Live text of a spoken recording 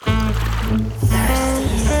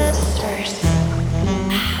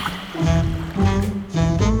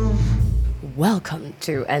welcome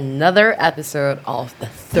to another episode of the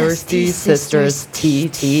Thirsty Sisters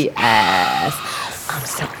TTS. I'm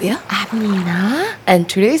Sylvia. I'm Nina. And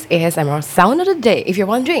today's ASMR sound of the day. If you're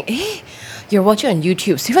wondering, you're watching on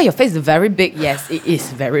YouTube, Sylvia, your face is very big. Yes, it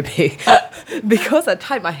is very big. Because I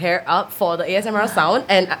tied my hair up for the ASMR sound,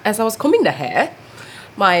 and as I was combing the hair,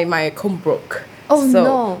 my comb broke. Oh, so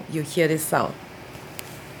no. you hear this sound.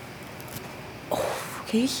 Oh,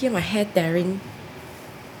 can you hear my hair tearing?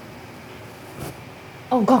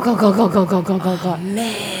 Oh, God.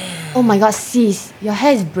 Man. Oh my God, sis, your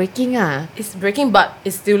hair is breaking. It's breaking, but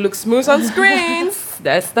it still looks smooth on screens.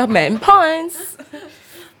 That's the main points.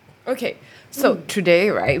 Okay, so today,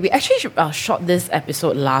 right, we actually shot this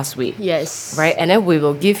episode last week. Yes. Right, and then we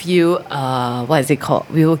will give you, what is it called?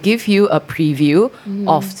 We will give you a preview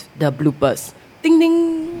of the bloopers. Ding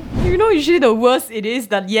ding. You know, usually the worse it is,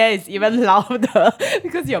 that it's even louder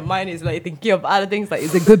because your mind is like thinking of other things like,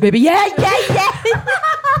 is it good, baby? Yeah. I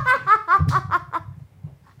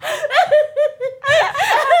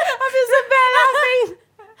feel so bad laughing.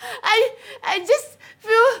 I just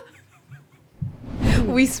feel...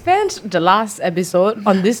 We spent the last episode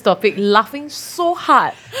on this topic laughing so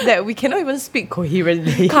hard that we cannot even speak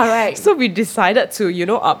coherently. Correct. So we decided to,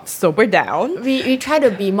 sober down. We try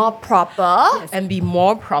to be more proper. And be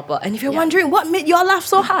more proper. And if you're wondering what made you all laugh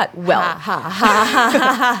so hard, well,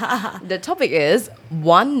 the topic is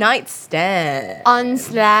one night stand. On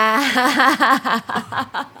slash.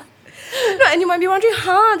 No, and you might be wondering,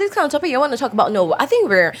 this kind of topic you want to talk about? No, I think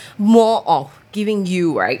we're more of giving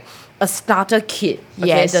you, right, a starter kit. Okay?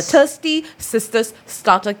 Yes. The Thirsty Sisters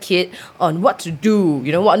starter kit on what to do,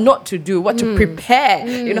 what not to do, what to prepare,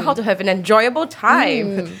 how to have an enjoyable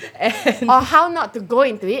time. And Or how not to go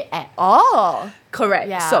into it at all. correct.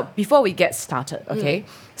 Yeah. So before we get started, okay,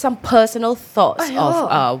 some personal thoughts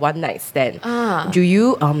of one night stand. Do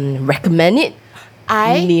you recommend it,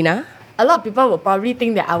 Nina? A lot of people will probably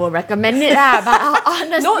think that I will recommend it, but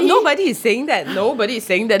honestly... No, nobody is saying that. Nobody is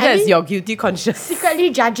saying that. That's mean- your guilty conscience.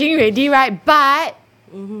 secretly judging already, right? But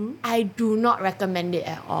I do not recommend it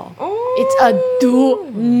at all. It's a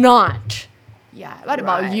do not. Yeah. What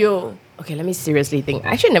about Right. you? Okay, let me seriously think. I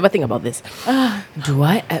actually never think about this. Do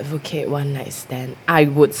I advocate one night stand? I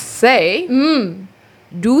would say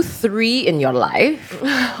do 3 in your life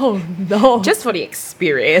Oh no. just for the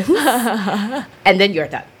experience, and then you're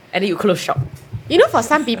done. And then you close shop. You know, for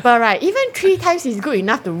some people, right, even 3 times is good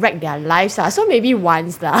enough to wreck their lives. So maybe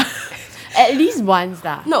once. At least once.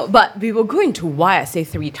 No, but we will go into why I say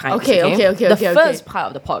 3 times. Okay. The first part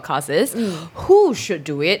of the podcast is who should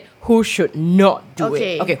do it, who should not do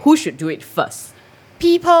it. Okay, who should do it first?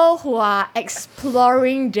 People who are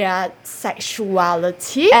exploring their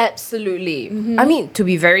sexuality. Absolutely. I mean, to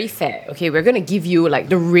be very fair, okay, we're going to give you like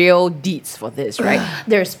the real deets for this, right?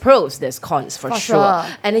 There's pros, there's cons for sure.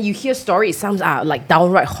 And then you hear stories, some are like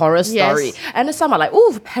downright horror story. And then some are like,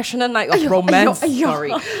 passionate night of romance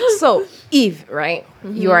story. So if, right,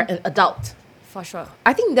 you are an adult, For sure.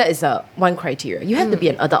 I think that is one criteria. You have to be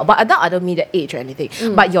an adult. But adult, I don't mean the age or anything,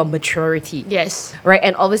 but your maturity. Yes. Right?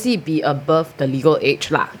 And obviously be above the legal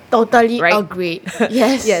age lah. Totally Right? agreed.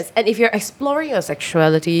 Yes. Yes. And if you're exploring your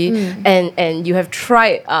sexuality and you have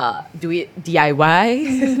tried do it DIY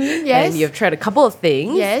Yes. and you've tried a couple of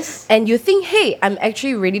things. Yes. And you think, hey, I'm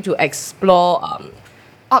actually ready to explore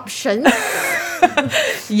Options.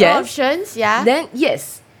 yes. Options, yeah. Then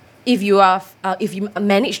yes. If you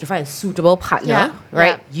manage to find a suitable partner,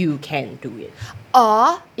 right, you can do it.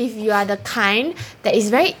 Or if you are the kind that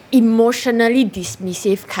is very emotionally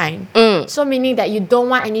dismissive kind. So meaning that you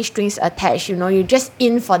don't want any strings attached, you're just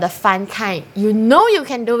in for the fun kind. You know you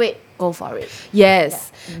can do it, go for it.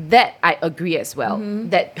 Yes, that I agree as well.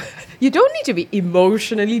 That you don't need to be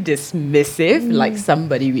emotionally dismissive like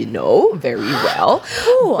somebody we know very well.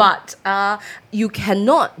 But you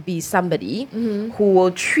cannot be somebody who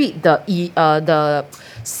will treat the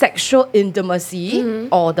sexual intimacy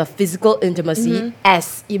or the physical intimacy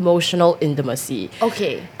as emotional intimacy.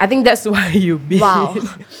 Okay. I think that's why you be. Wow.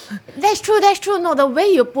 That's true. No, the way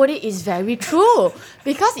you put it is very true.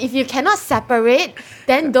 Because if you cannot separate,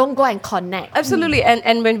 then don't go and connect. Absolutely.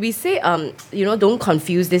 And when we say don't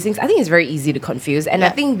confuse these things, I think it's very easy to confuse. And I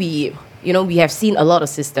think we have seen a lot of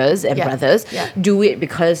sisters and brothers do it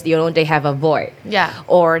because they have a void. Yeah.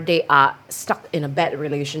 Or they are stuck in a bad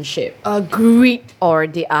relationship. Agreed. Or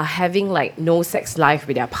they are having like no sex life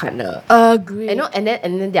with their partner. Agreed. And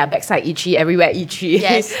then their backside itchy, everywhere itchy.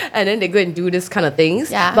 Yes. And then they go and do this kind of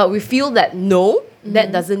things. Yeah. But we feel that no,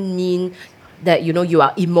 that doesn't mean that, you know, you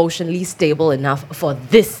are emotionally stable enough for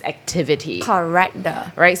this activity. Correct.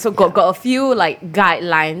 Right? So got a few like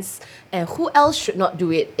guidelines. And who else should not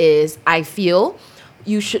do it is, I feel,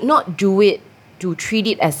 you should not do it to treat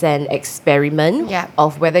it as an experiment Yeah.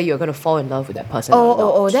 of whether you're going to fall in love with that person or not.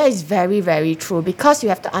 Oh, that is very, very true. Because you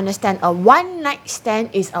have to understand, a one night stand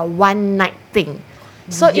is a one night thing.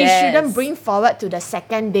 So it shouldn't Yes. bring forward to the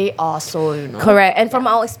second day or so, you know. Correct. And from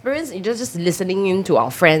our experience, just listening in to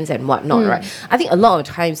our friends and whatnot, right? I think a lot of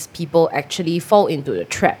times people actually fall into the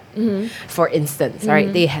trap. For instance,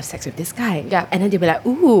 right? They have sex with this guy. Yeah. And then they'll be like,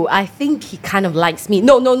 ooh, I think he kind of likes me.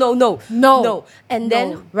 No. And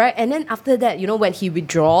then, right? And then after that, you know, when he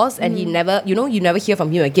withdraws and he never, you know, you never hear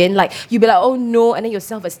from him again, like, you'll be like, oh no. And then your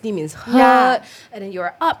self-esteem is hurt. Yeah. And then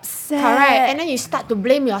you're upset. Correct. And then you start to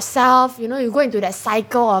blame yourself, you know, you go into that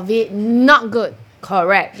cycle of it. Not good.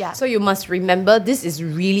 Correct. Yeah. So you must remember this is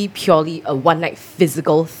really purely a one-night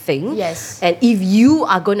physical thing. Yes. And if you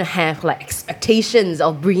are going to have like expectations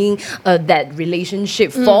of bringing that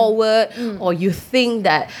relationship forward, or you think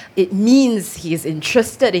that it means he is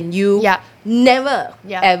interested in you, Yeah. never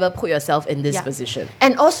Yeah. ever put yourself in this Yeah. position.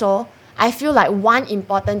 And also, I feel like one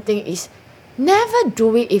important thing is never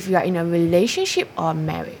do it if you are in a relationship or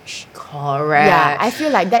marriage. Correct. Yeah, I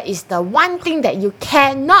feel like that is the one thing that you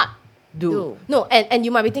cannot do. No, and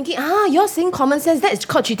you might be thinking, you're saying common sense, that is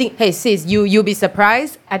called cheating. Hey sis, you'll be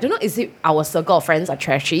surprised. I don't know, is it our circle of friends are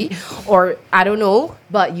trashy, or I don't know,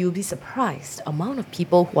 but you'll be surprised amount of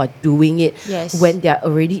people who are doing it Yes. when they're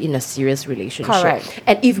already in a serious relationship. Correct.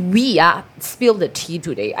 And if we spill the tea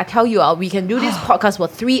today, I tell you, we can do this podcast for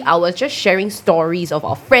 3 hours just sharing stories of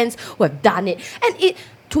our friends who have done it. And it,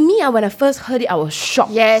 to me, when I first heard it, I was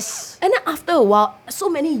shocked. Yes. And then after a while, so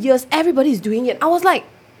many years, everybody's doing it. I was like,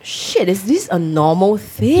 shit, is this a normal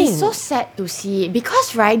thing? It's so sad to see it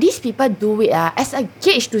because, right, these people do it as a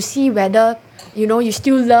gauge to see whether, you know, you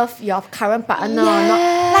still love your current partner or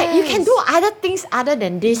not. Like, you can do other things other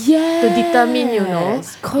than this to determine, you know.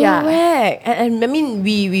 Correct. Yeah. And I mean,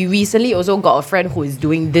 we recently also got a friend who is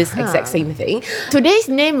doing this exact same thing. Today's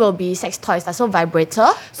name will be sex toys, so vibrator.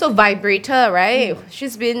 So Vibrator, right?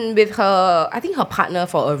 She's been with her, I think her partner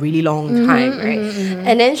for a really long time, right?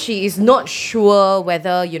 And then she is not sure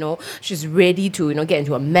whether, you know, she's ready to, you know, get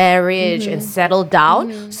into a marriage and settle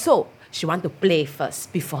down. So she want to play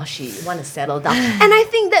first before she want to settle down. And I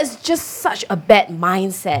think that's just such a bad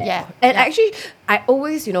mindset. Yeah. And actually, I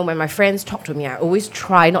always, you know, when my friends talk to me, I always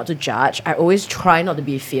try not to judge. I always try not to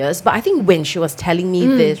be fierce. But I think when she was telling me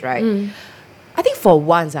this, right? I think for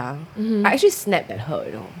once, I actually snapped at her,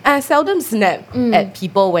 you know. And I seldom snap at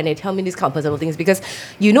people when they tell me these kind of personal things because,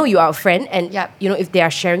 you know, you are a friend and, you know, if they are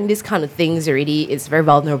sharing these kind of things already, it's very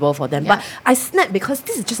vulnerable for them. Yeah. But I snapped because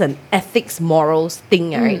this is just an ethics, morals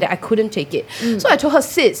thing, right, that I couldn't take it. So I told her,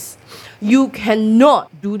 sis, you cannot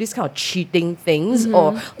do this kind of cheating things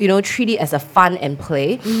or, you know, treat it as a fun and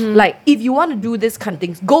play. Like, if you want to do this kind of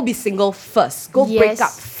things, go be single first. Go break Yes.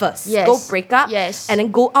 up first. Yes. Go break up Yes. and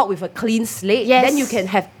then go out with a clean slate. Yes. Then you can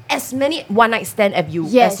have as many one-night stand as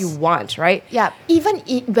you want, right? Yeah, even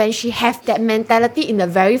when she have that mentality in the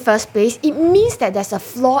very first place, it means that there's a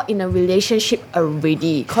flaw in a relationship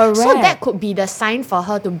already. Correct. So that could be the sign for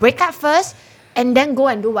her to break up first and then go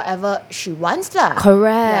and do whatever she wants lah.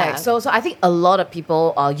 Correct. Yeah. So I think a lot of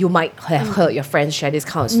people, you might have heard your friends share this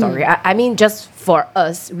kind of story. I mean, just for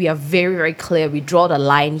us, we are very, very clear. We draw the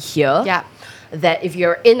line here. Yeah. That if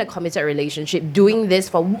you're in a committed relationship, doing this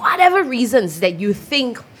for whatever reasons that you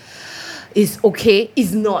think is okay,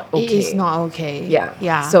 is not okay. It is not okay. Yeah.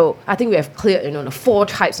 Yeah. So I think we have cleared, you know, the 4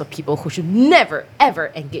 types of people who should never,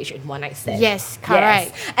 ever engage in one-night stand. Yes,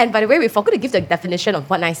 correct. And by the way, we forgot to give the definition of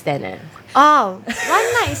one-night stand. Oh,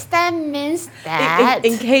 one night stand means that.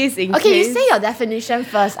 In case. Okay, you say your definition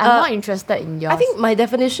first. I'm more interested in yours. I think my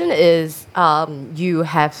definition is you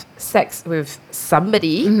have sex with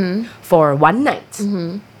somebody for one night.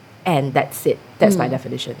 And that's it. That's my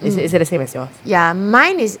definition. Is it the same as yours? Yeah,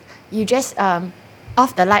 mine is you just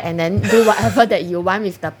off the light and then do whatever that you want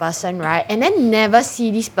with the person, right? And then never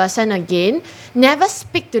see this person again, never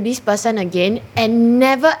speak to this person again, and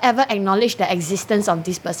never ever acknowledge the existence of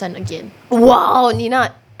this person again. Wow,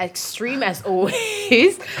 Nina, extreme as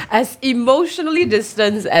always, as emotionally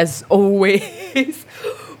distant as always.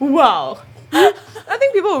 Wow. I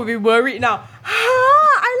think people will be worried now.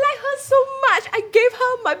 I like her so much. I gave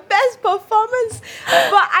her my best performance.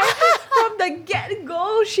 But I think from the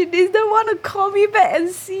get-go, she didn't want to call me back and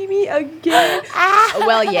see me again.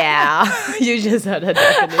 Well, yeah. You just heard her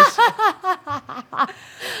definition.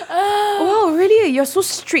 Wow, really? You're so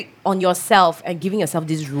strict on yourself and giving yourself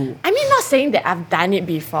this rule. I mean, not saying that I've done it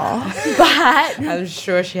before, but I'm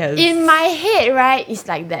sure she has. in my head, right, it's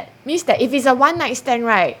like that. Means that if it's a one night stand,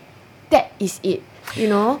 right, that is it. You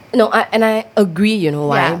know? No, I agree, you know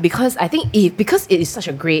why? Yeah. Because I think because it is such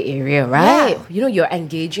a grey area, right? Yeah. You know, you're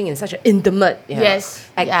engaging in such an intimate Yes.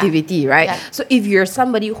 activity, right? Yeah. So if you're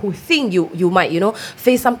somebody who think you might,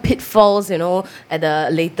 face some pitfalls, at the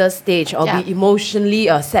later stage or Yeah. be emotionally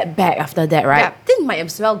set back after that, right? Yeah. Then might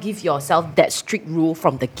as well give yourself that strict rule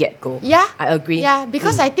from the get-go. Yeah. I agree. Yeah,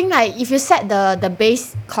 because I think like if you set the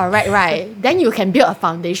base correct, right, then you can build a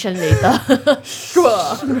foundation later.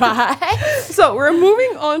 Sure. Right? So we're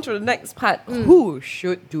moving on to the next part. Who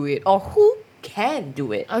should do it or who can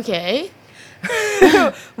do it? Okay.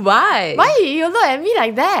 Why? Why you look at me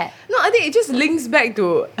like that? No, I think it just links back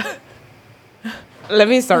to. Let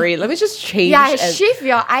me just change. Yeah, and- shift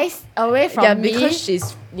your eyes away from yeah, me. because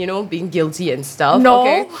she's being guilty and stuff. No.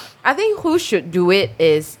 Okay, I think who should do it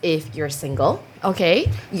is if you're single, Okay.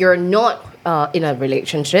 you're not in a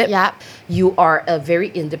relationship. Yeah. You are a very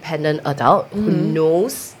independent adult who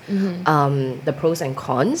knows the pros and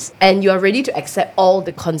cons, and you are ready to accept all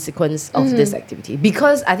the consequence of this activity.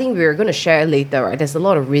 Because I think we're going to share later, right? There's a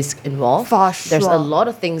lot of risk involved. For There's a sure. lot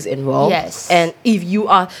of things involved. Yes. And if you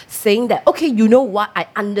are saying that, okay, you know what? I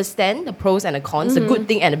understand the pros and the cons, the good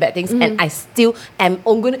thing and the bad things, and I still am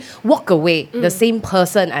going to walk away the same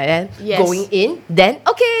person I am Yes. going in, then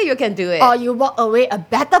okay, you can do it. Or you walk away a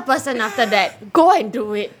better person after that. Go and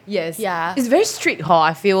do it. Yes. Yeah. It's very strict,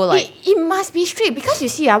 I feel like. It must be strict because you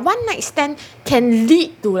see, one night stand can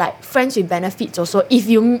lead to like friends with benefits also. If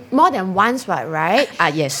you more than once, right?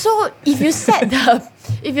 Yes. So if you set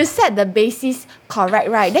the basis correct,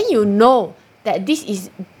 right, then you know that this is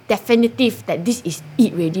definitive, that this is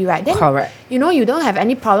it ready, right? Then Correct. you don't have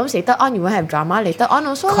any problems later on. You won't have drama later on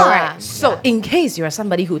also. Correct. lah. So in case you're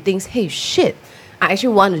somebody who thinks, hey, shit, I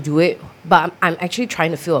actually want to do it, but I'm actually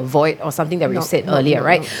trying to fill a void or something that we No, said no, earlier, no,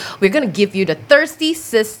 right? no. We're going to give you the thirsty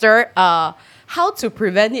sister, how to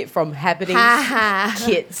prevent it from happening Ha, ha.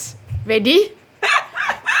 kids. Ready?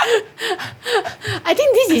 I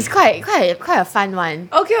think this is quite a fun one.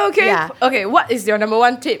 Okay. Yeah. Okay, what is your number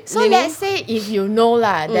one tip? So Nini? let's say if you know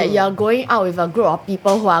that you're going out with a group of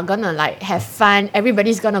people who are gonna like have fun,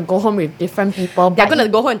 everybody's gonna go home with different people. They're but going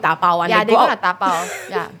to go home and tapao one. yeah, they they're go gonna out. tapao.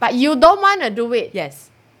 Yeah, but you don't wanna do it. Yes.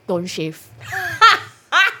 Don't shave.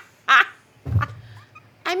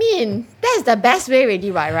 I mean, that's the best way already,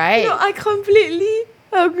 right? No, I completely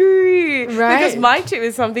agree. Right. Because my tip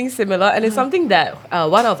is something similar, and it's something that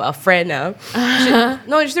one of our friend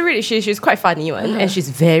she's quite funny one, and she's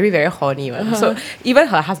very, very horny one. So even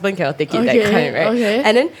her husband cannot take it, that Okay, kind, right? okay.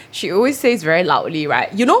 And then she always says very loudly, right?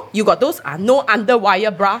 You got those no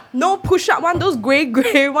underwire bra, no push-up one, those grey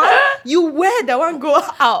one. You wear that one, go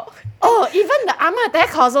out. Oh, even the ama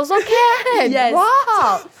decors also can. Yes.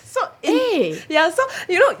 Wow. So Hey.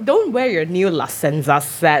 don't wear your new La Senza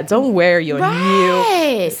set. Don't wear your new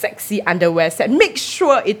Right. sexy underwear set. Make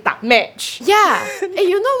sure it tak match. Yeah. Hey,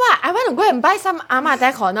 you know what? I want to go and buy some ama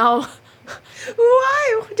decor now.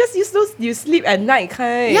 Why? Just use those you sleep at night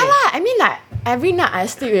kind. Yeah lah. I mean, like every night I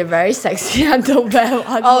sleep with very sexy underwear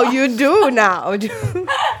on. Oh, you do now.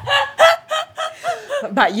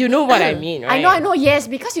 But you know what I mean, right? I know, yes,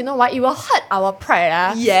 because you know what? It will hurt our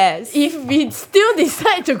pride. Yes. If we still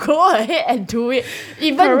decide to go ahead and do it,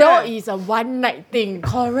 even though Correct. it's a one night thing,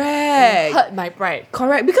 Correct. hurt my pride.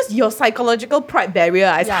 Correct, because your psychological pride barrier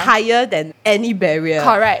is Yeah. higher than any barrier.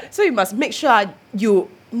 Correct. So you must make sure you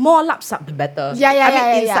more laps up the better. Yeah,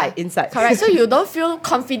 I mean, inside. Correct. So you don't feel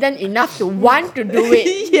confident enough to want to do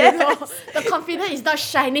it. Yes. You know, the confidence is not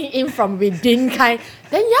shining in from within kind.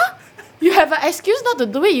 Then you have an excuse not to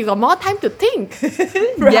do it. You got more time to think.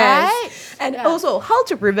 Right? Yes. And Yeah. also, how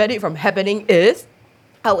to prevent it from happening is,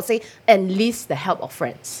 I would say, enlist the help of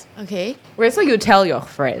friends. Okay. Right, so you tell your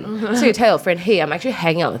friend. So you tell your friend, hey, I'm actually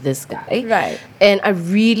hanging out with this guy. Right. And I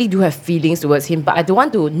really do have feelings towards him, but I don't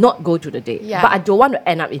want to not go to the date. Yeah. But I don't want to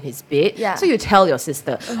end up in his bed. Yeah. So you tell your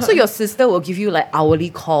sister. So your sister will give you like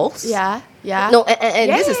hourly calls. Yeah. Yeah. No, and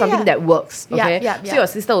Yeah, this is yeah, something yeah. that works. Yeah, Okay. yeah, So yeah. your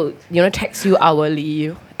sister will, text you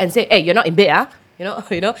hourly and say, hey, you're not in bed, ah.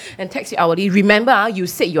 And text you hourly. Remember, you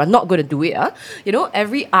said you are not going to do it.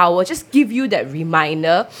 Every hour, just give you that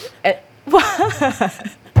reminder. And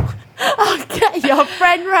Get your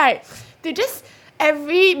friend right to just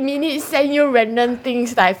every minute send you random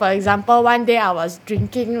things. Like for example, one day I was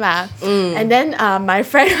drinking lah, and then my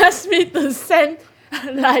friend asked me to send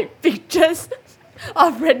like pictures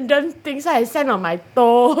of random things. So I sent on my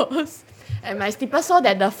toes. And my slipper so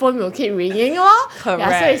that the phone will keep ringing. Yeah, so it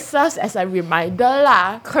Correct. serves as a reminder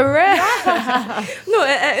lah. Correct. No,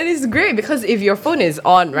 and it's great because if your phone is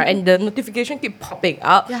on, right, and the notification keep popping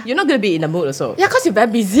up, Yeah. you're not gonna be in the mood also. Yeah, because you're very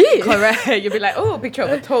busy. Correct. You'll be like, oh, picture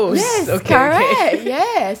of a toast. Yes, Okay. correct.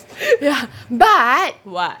 Yes. Yeah. But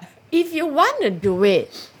What? if you want to do it,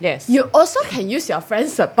 Yes. you also can use your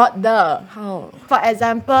friend's support the. How? For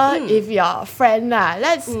example, if your friend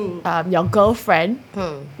your girlfriend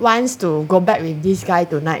wants to go back with this guy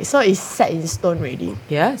tonight, so it's set in stone already.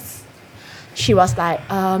 Yes. She was like,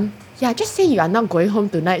 yeah, just say you are not going home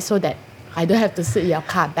tonight so that I don't have to sit in your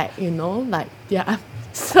car back, like, yeah.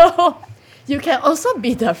 So you can also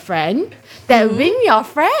be the friend that win your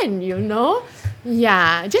friend,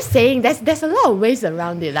 Yeah, just saying, there's a lot of ways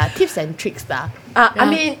around it, tips and tricks. I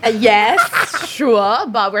mean, yes, sure,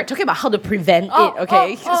 but we're talking about how to prevent it,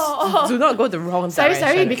 okay? Do not go the wrong Sorry,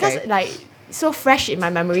 direction. because okay? so fresh in my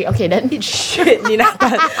memory. Okay, then. Shit, Nina.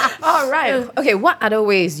 All right. Okay, what other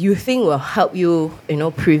ways you think will help you,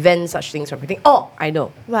 prevent such things from happening? Oh, I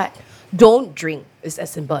know. What? Don't drink. It's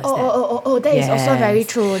as simple as that. That is also very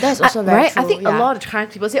true. That's also very right? true. I think a lot of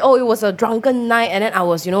times people say, "Oh, it was a drunken night," and then I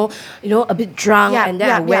was, a bit drunk, Yeah, and then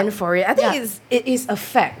yeah, I went yeah. for it. I think Yeah. it is a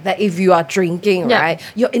fact that if you are drinking, Yeah. right,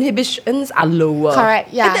 your inhibitions are lower.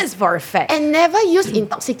 Correct, yeah. It is for a fact. And never use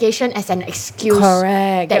intoxication as an excuse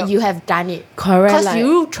Correct. that Yeah. you have done it. Correct, Because like-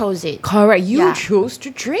 you chose it. Correct. You Yeah. chose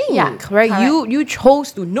to drink. Yeah, Correct. You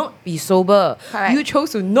chose to not be sober. Correct. You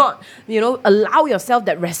chose to not, allow yourself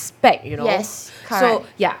that respect, Yes, So correct.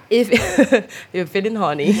 yeah, if you're feeling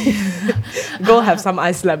horny, go have some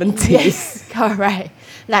iced lemon tea. Yes, correct.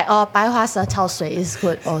 Like, 白花蛇草水 is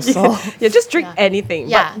good also. Yeah, just drink Yeah. anything.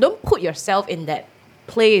 Yeah. But don't put yourself in that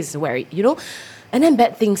place where, and then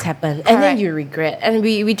bad things happen. And then Correct. you regret. And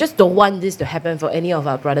we just don't want this to happen for any of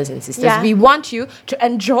our brothers and sisters. Yeah. We want you to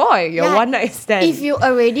enjoy your Yeah. one night stand. If you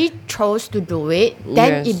already chose to do it,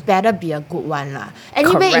 then Yes. it better be a good one.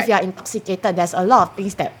 Anyway, Correct. if you are intoxicated, there's a lot of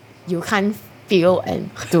things that you can't feel and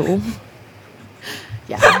do.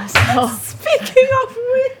 Yeah. So Speaking of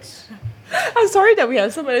which, I'm sorry that we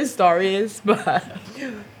have so many stories, but I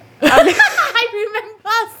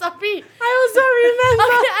remember, sorry. I also remember.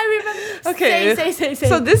 Okay, I remember. Okay. Say.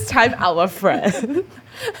 So this time our friend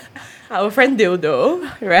Dildo,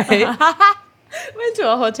 right? Went to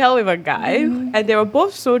a hotel with a guy and they were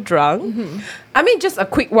both so drunk. I mean, just a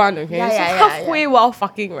quick one, okay? Yeah, so yeah, halfway while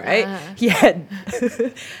fucking, right? He had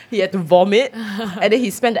to vomit and then he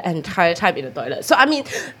spent the entire time in the toilet. So I mean,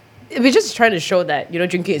 we're just trying to show that,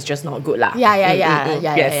 drinking is just not good lah.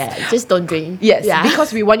 Yeah. Just don't drink. Yes, Yeah.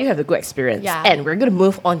 because we want you to have a good experience. Yeah. And we're going to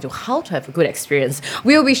move on to how to have a good experience.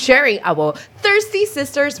 We'll be sharing our Thirsty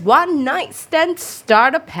Sisters One Night Stand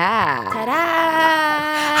Starter Pack.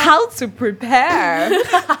 Ta-da! How to prepare.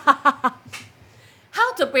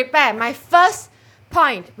 How to prepare? My first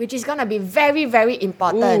point, which is gonna be very, very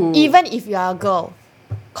important, Ooh. even if you are a girl,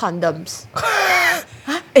 condoms.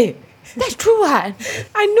 Eh, That's true, what?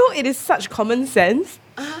 I know it is such common sense,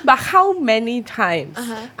 but how many times?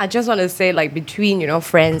 I just want to say, like, between,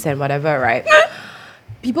 friends and whatever, right?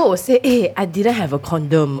 People will say, hey, I didn't have a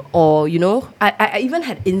condom. Or, I even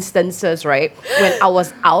had instances, right, when I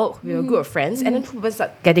was out with a group of friends and then two people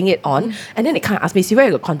start getting it on. And then they kind of asked me, see, where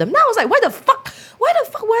you got a condom? Now I was like, why the fuck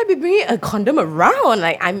would I be bringing a condom around?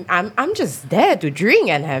 Like, I'm just there to drink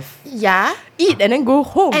and Yeah. eat and then go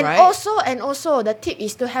home, And right? also, the tip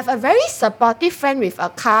is to have a very supportive friend with a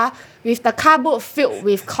car, with the car boot filled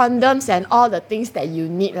with condoms and all the things that you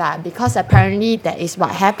need lah. Because apparently that is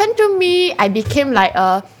what happened to me. I became like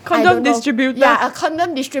a Condom I don't know, distributor. Yeah, a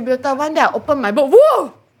condom distributor. One day I opened my book.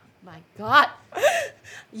 Whoa! My God.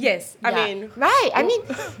 Yes, I Yeah. mean, right. I mean,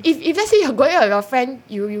 if let's say you're going out with your friend,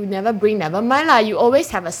 you never bring, never mind lah. You always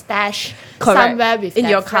have a stash Correct. somewhere with In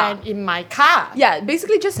that your car. friend. In my car. yeah,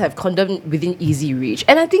 basically just have condom within easy reach.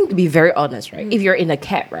 And I think, to be very honest, right, if you're in a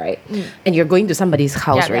cab, right, and you're going to somebody's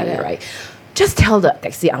house, Yeah. right, just tell the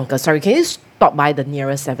taxi uncle, sorry, can you stop by the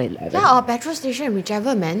nearest 7-Eleven? Yeah, or petrol station,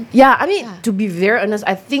 whichever, man. Yeah, I mean, Yeah. to be very honest,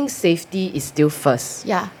 I think safety is still first.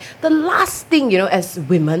 Yeah. The last thing, as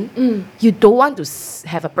women, you don't want to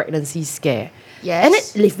have a pregnancy scare. Yes. And then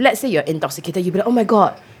if, let's say, you're intoxicated, you'll be like, oh my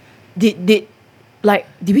God, did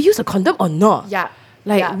we use a condom or not? Yeah.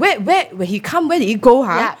 Like, Yeah. where he come, where did he go,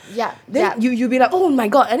 huh? Yeah. Then you'll be like, oh my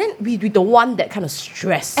God. And then we don't want that kind of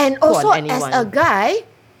stress And put also, on as anyone. a guy,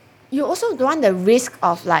 you also don't want the risk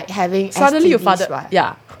of like having Suddenly you STDs, father, right?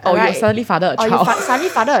 yeah. Or Alright. you suddenly father a Or child. you suddenly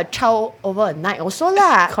father a child over a night also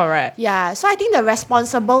lah. Correct. Yeah. So I think the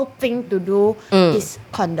responsible thing to do is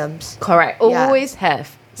condoms. Correct. Yeah. Always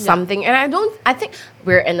have something. And I think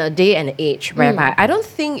we're in a day and age whereby I don't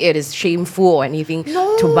think it is shameful or anything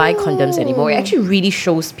to buy condoms anymore. It actually really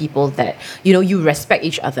shows people that, you respect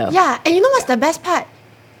each other. Yeah, and you know what's the best part?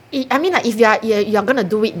 I mean, like, if you're gonna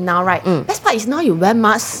do it now, right? Best part is now you wear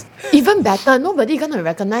masks. Even better, nobody gonna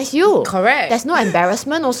recognize you. Correct. There's no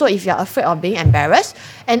embarrassment also if you're afraid of being embarrassed.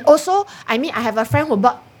 And also, I mean, I have a friend who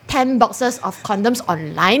bought 10 boxes of condoms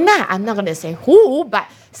online. I'm not gonna say who, but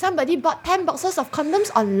somebody bought 10 boxes of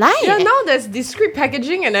condoms online. Yeah, now there's discreet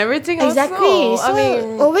packaging and everything Exactly. also.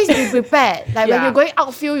 So always be prepared. Like when Yeah. you're going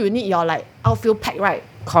outfield, you need your outfield pack, right?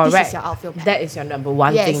 Correct. This is your outfield pack. That is your number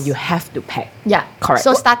one Yes. thing you have to pack. Yeah. Correct.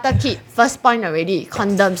 So starter kit, first point already.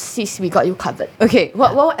 Condoms, sis, we got you covered. Okay,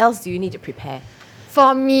 what else do you need to prepare?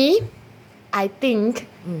 For me, I think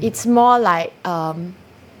it's more like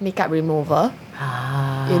makeup remover.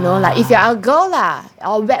 You know, like if you're a girl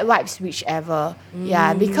or wet wipes, whichever.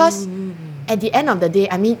 Yeah, because at the end of the day,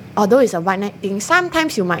 I mean, although it's a one night thing,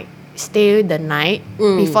 sometimes you might stay the night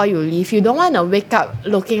before you leave. You don't want to wake up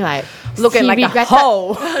looking like he like a regretted-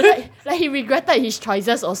 hoe. like he regretted his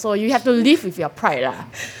choices also. You have to live with your pride.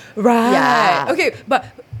 Right. Yeah. Okay, but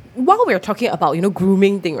while we're talking about,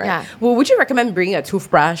 grooming thing, right? Yeah. Well, would you recommend bringing a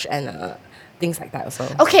toothbrush and things like that also?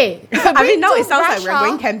 Okay. I mean, now it sounds like toothbrush, we're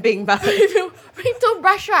going camping, but if you bring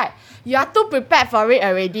toothbrush, right, you are too prepared for it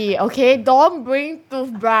already, okay? Don't bring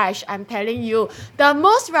toothbrush, I'm telling you. The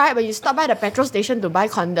most, right, when you stop by the petrol station to buy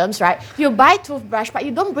condoms, right, you buy toothbrush, but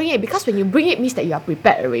you don't bring it because when you bring it means that you are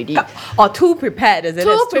prepared already. or too prepared, is it? Too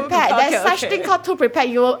It's prepared. okay, There's such thing called too prepared.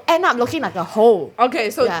 You will end up looking like a hole. Okay,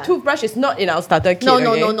 so Yeah. toothbrush is not in our starter kit. No,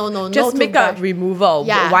 okay? no, Just no makeup toothbrush. removal,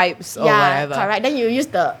 wipes or whatever. correct. Then you use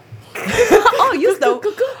the... Oh, use the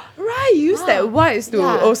right. Use that wipes to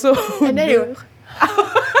Yeah. also. And then you...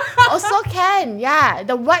 Also can, yeah.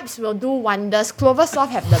 The wipes will do wonders. Cloversoft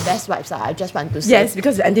have the best wipes, I just want to say. Yes,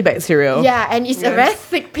 because it's antibacterial. Yeah, and it's a very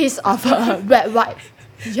thick piece of wet wipe.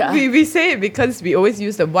 Yeah. We say it because we always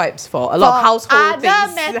use the wipes for a lot of household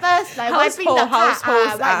other things. matters like wiping the car,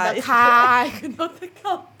 households, wipe the car, you know, that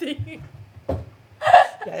kind of thing.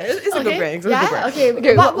 Yeah, it's a good brand. It's a yeah? good brand.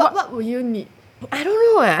 Okay. What will you need? I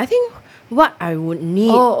don't know. I think what I would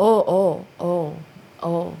need. Oh.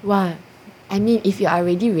 What? I mean, if you are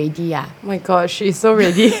already ready, Oh my god, she's so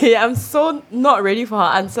ready. I'm so not ready for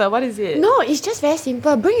her answer. What is it? No, it's just very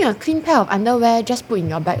simple. Bring a clean pair of underwear, just put in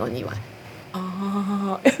your bag only one.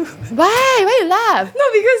 Oh. Why? Why you laugh? No,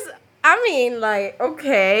 because I mean, like,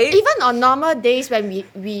 okay. Even on normal days when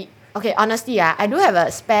we okay, honestly, I do have a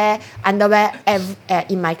spare underwear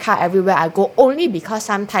in my car everywhere I go, only because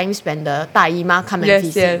sometimes when the 大姨妈 come and Yes,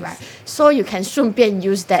 visit, yes. right? So you can 顺便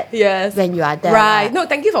use that Yes. when you are there. Right. No,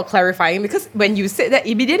 thank you for clarifying, because when you said that,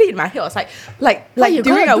 immediately in my head I was like you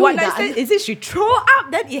during gonna a do one with night the stand, is it she throw up,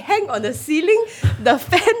 then it hang on the ceiling, the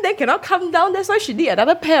fan then cannot come down, that's why she need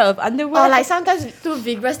another pair of underwear. Or like sometimes too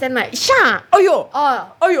vigorous, then like, sha! oh yo.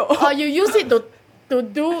 Or you use it to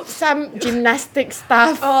do some gymnastic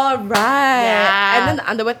stuff. Oh, right. Yeah. And then the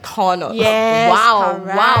underwear torn. Yes, Wow.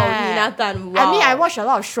 correct. Wow, Nina Tan. Wow. I mean, I watch a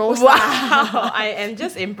lot of shows. Wow, lah. I am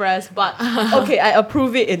just impressed. But okay, I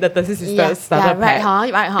approve it in the 30 Sisters Yeah, starter right,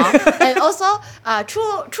 pack. right, huh? And also,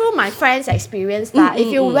 through my friend's experience, if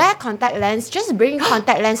you wear contact lens, just bring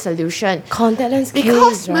contact lens solution. Contact lens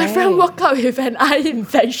Because case, my right? friend woke up with an eye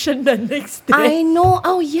infection the next day. I know.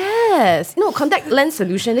 Oh yes. No, contact lens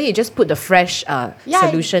solution. Then you just put the fresh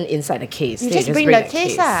solution inside the case. You Then just bring the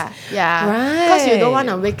case. Yeah. Because you don't want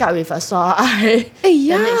to wake up with a sore eye.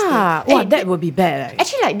 Yeah. the next day. Wow, Eh, that would be bad.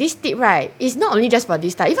 Actually, like this tip, right, it's not only just for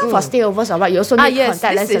this type. Even for stayovers or what, you also need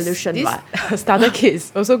contact lens solution. This What? starter kit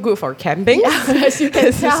is also good for camping. As you can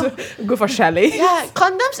It's tell. also good for chalet. Yeah,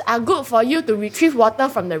 condoms are good for you to retrieve water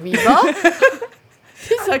from the river.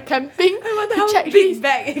 This is a camping How checklist. big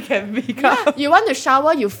bag it can become. Yeah, you want to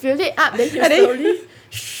shower, you fill it up, then you And then- slowly...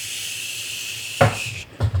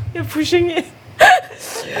 You're pushing it.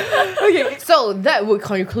 Okay, so that would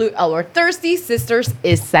conclude our Thirsty Sisters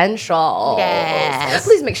Essentials. Yes.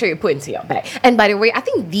 Please make sure you put into your bag. And by the way, I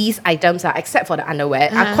think these items are, except for the underwear,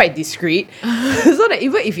 are quite discreet. So that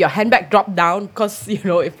even if your handbag dropped down because, it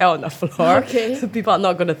fell on the floor, Okay. people are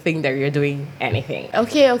not going to think that you're doing anything.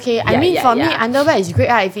 Okay. I Yeah, mean, yeah, for me, yeah. underwear is great.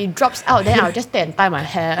 If it drops out, then I'll just take and tie my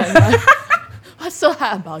hair. What's so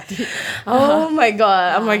hard about it? Oh my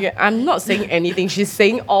god! Oh my god! I'm not saying anything. She's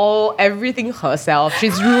saying everything herself.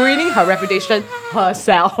 She's ruining her reputation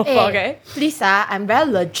herself. Okay. Please, I'm very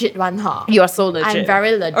legit one, huh? You are so legit. I'm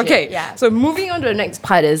very legit. Okay, Yeah. so moving on to the next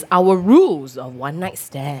part is our rules of one night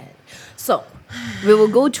stand. So, we will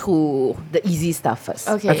go to the easy stuff first.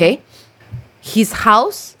 Okay. His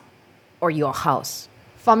house or your house?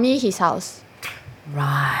 For me, his house.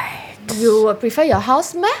 Right. You would prefer your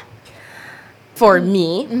house, meh? For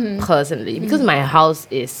me, personally, because my house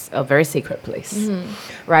is a very sacred place,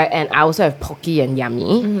 right? And I also have Pocky and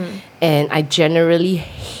Yummy, and I generally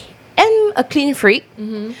am a clean freak.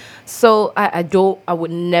 So I would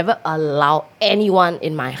never allow anyone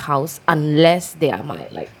in my house unless they are my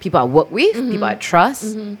like people I work with, people I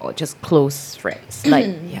trust, or just close friends.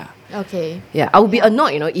 Like Okay. I would be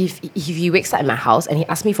annoyed, if he wakes up in my house and he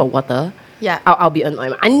asks me for water. Yeah. I'll be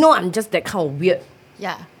annoyed. I know I'm just that kind of weird,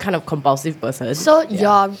 Yeah. kind of compulsive person. So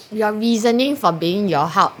your reasoning for being your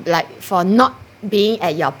house, like for not being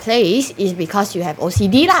at your place, is because you have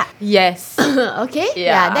OCD lah. Yes. Okay.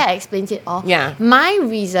 Yeah. That explains it all. Yeah. My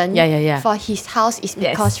reason Yeah. for his house is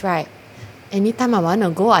Yes. because right, anytime I wanna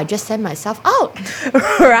go, I just send myself out.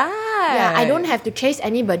 Right. Yeah. I don't have to chase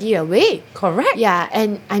anybody away. Correct. Yeah,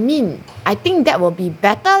 and I mean, I think that will be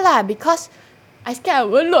better lah, because I scared I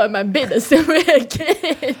won't look at my bed the same way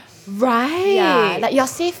again. Right. Yeah, like your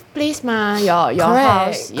safe place ma, your Correct.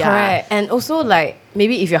 house. Yeah. Correct. And also like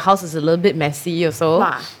maybe if your house is a little bit messy also,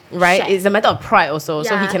 Wah, right? shag. It's a matter of pride also.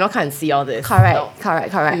 So he Yeah. cannot come and see all this. Correct, No.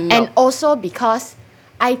 correct. No. And also because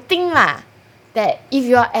I think lah, that if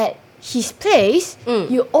you're at his place,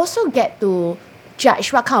 you also get to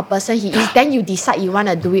judge what kind of person he is. Then you decide you want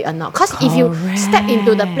to do it or not. Because if you step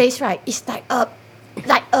into the place, right, it's like a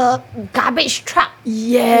garbage truck.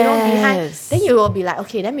 Behind. Yes. Then you will be like,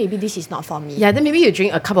 okay, then maybe this is not for me. Yeah, then maybe you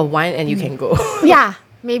drink a cup of wine and you can go. Yeah,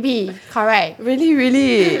 maybe. Correct. Really,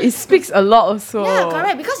 really. It speaks a lot also. Yeah,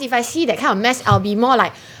 correct. Because if I see that kind of mess, I'll be more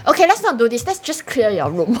like, okay, let's not do this. Let's just clear your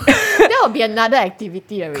room. That will be another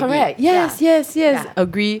activity already. Correct. Yeah. Yes. Yeah.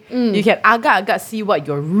 Agree. You can agak see what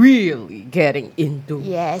you're really getting into.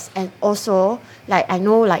 Yes, and also, like, I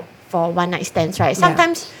know, like, for one night stands, right?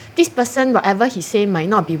 Sometimes this person, whatever he say, might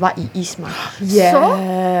not be what he is, ma. Yes. So,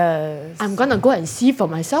 I'm gonna go and see for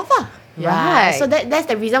myself, ah. Right. So that's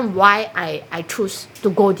the reason why I choose to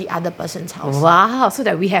go the other person's house. Wow. So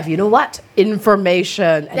that we have, you know what?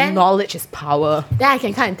 Information and Then- knowledge is power. Then I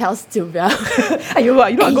can come and tell Sylvia. You know,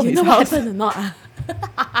 I go to you his know what house. happened or not?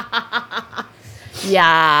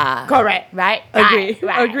 Yeah. Correct. Right? Agree.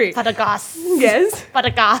 Right. Agree. For the goss. Yes. For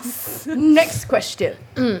the goss. Next question.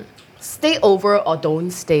 Stay over or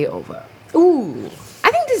don't stay over? Ooh.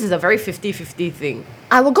 I think this is a very 50-50 thing.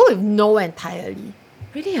 I will go with no entirely.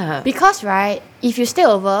 Really? Because, right, if you stay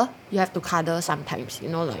over, you have to cuddle sometimes,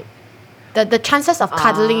 like the chances of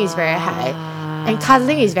cuddling is very high. And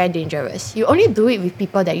cuddling is very dangerous. You only do it with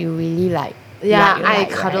people that you really like. Yeah, like, I right?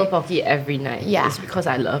 cuddle Pocky every night. Yeah. It's because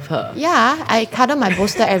I love her. Yeah, I cuddle my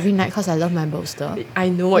bolster every night because I love my bolster. I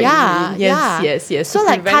know what Yeah, you mean. yeah. Yes. So To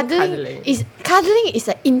like prevent cuddling is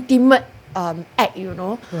an intimate act,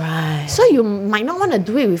 Right. So you might not want to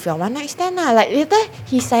do it with your one night stand. Like later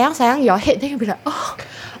he sayang your head, then you'll be like, oh,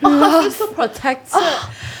 Love so protected.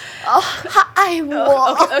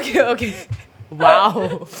 Okay.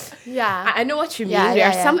 Wow. Yeah. I know what you mean. Yeah, There yeah,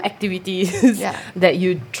 are some yeah. activities Yeah. that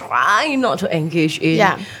you try not to engage in.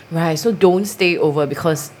 Yeah. Right. So don't stay over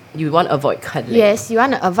because you want to avoid cuddling. Yes, you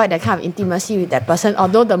want to avoid that kind of intimacy with that person,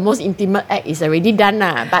 although the most intimate act is already done,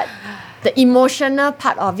 but the emotional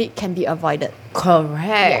part of it can be avoided.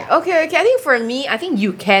 Correct. Yeah. Okay. I think for me, I think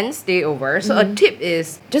you can stay over. So a tip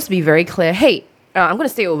is just be very clear. Hey, I'm going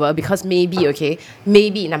to stay over because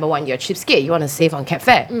maybe number one, you're cheapskate. You want to save on cab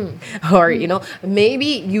fare. Or, maybe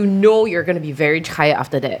you're going to be very tired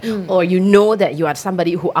after that. Or that you are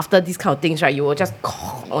somebody who after these kind of things, right, you will just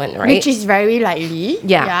call on, right? Which is very likely.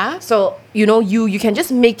 Yeah. So, you can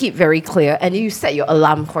just make it very clear and then you set your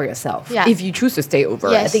alarm for yourself. Yeah. If you choose to stay over.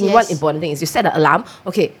 I Yes, think yes. one important thing is you set an alarm.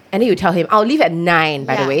 Okay. And then you tell him, I'll leave at 9,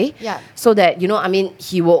 by the Yeah, way. yeah. So that,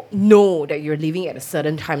 he will know that you're leaving at a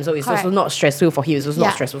certain time. So it's Correct. also not stressful for him. It's also Yeah.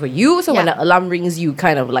 not stressful for you. So when Yeah. the alarm rings, you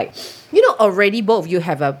kind of like, already both of you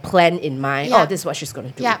have a plan in mind. Yeah. Oh, this is what she's going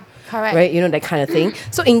to do. Yeah, correct. Right? That kind of thing.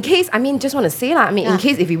 So in case, just want to say in Yeah.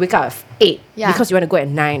 case if you wake up at 8 Yeah. because you want to go at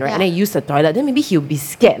 9, right? Yeah. And then you use the toilet, then maybe he'll be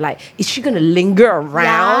scared. Like, is she going to linger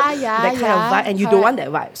around? Yeah, that kind of vibe. And you don't want that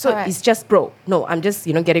vibe. So Correct. it's just, bro, no, I'm just,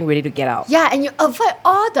 getting ready to get out. Yeah, and you avoid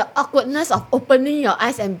all the awkwardness of opening your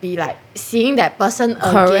eyes and be like seeing that person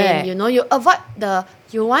Correct. again. You avoid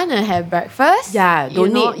you want to have breakfast. Yeah, you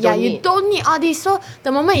don't know, need, Yeah, don't you need. don't need all this. So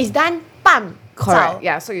the moment it's done, bam. Correct. zao.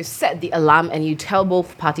 Yeah. So you set the alarm and you tell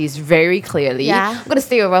both parties very clearly. Yeah. I'm gonna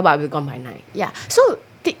stay over, but I'll be gone by 9. Yeah. So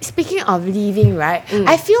speaking of leaving, right?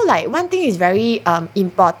 I feel like one thing is very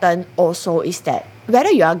important also is that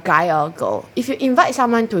whether you're a guy or a girl, if you invite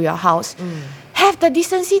someone to your house, have the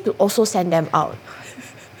decency to also send them out.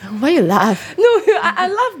 Why you laugh? No, I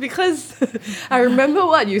laugh because I remember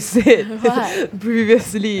what you said What?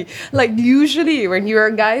 previously. Like usually when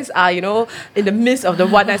your guys are, in the midst of the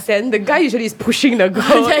one night stand, the guy usually is pushing the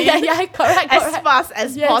girl in correct. as fast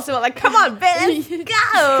as Yes. possible. Like, come on, babe, let's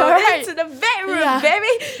go Correct. into the bedroom, Yeah.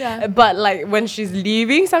 baby. Yeah. But like when she's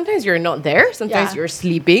leaving, sometimes you're not there. Sometimes Yeah. you're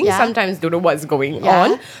sleeping. Yeah. Sometimes don't know what's going Yeah.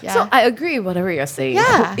 on. Yeah. So I agree with whatever you're saying.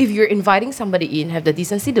 Yeah. If you're inviting somebody in, have the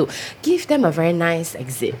decency to give them a very nice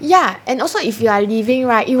exit. Yeah, and also if you are leaving,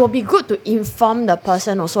 right, it will be good to inform the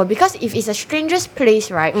person also, because if it's a stranger's place,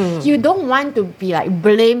 right, you don't want to be like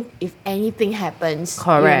blamed if anything happens.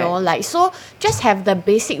 Correct. Like, so just have the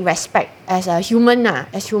basic respect as a human,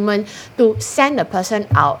 to send the person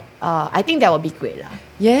out. I think that would be great.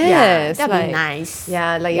 Yes, that'd like- be nice.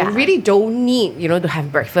 Yeah, like you really don't need, to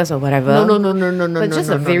have breakfast or whatever. No. But just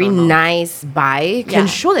a very nice bye can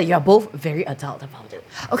show that you are both very adult about it.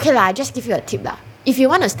 Okay lah, I just give you a tip lah. If you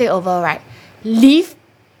want to stay over, right, leave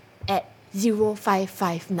at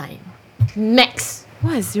 0559 max.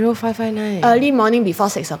 What is 0559? Early morning before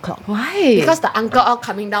 6 o'clock. Why? Because the uncle all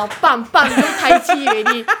coming down, bam, do Tai Chi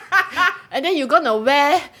already. And then you're gonna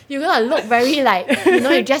look very like,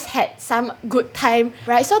 you just had some good time,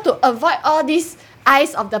 right? So to avoid all these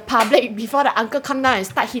eyes of the public before the uncle come down and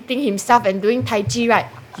start hitting himself and doing Tai Chi, right?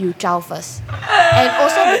 You chow first. And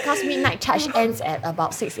also because midnight charge ends at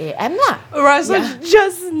about 6 a.m. lah. Right, so Yeah.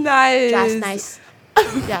 just nice. Just nice.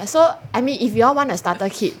 Yeah, so I mean, if you all want a starter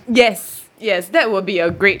kit, Yes, that would be a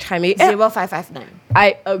great timing. 0559.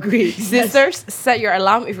 I agree. Sisters, set your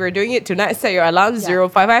alarm. If you're doing it tonight, set your alarm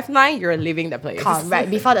 0559. You're leaving the place. Right,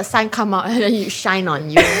 before the sun come out and then you shine on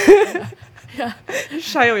you.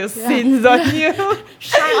 Shine all your sins on you.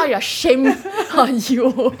 Shine all your shame on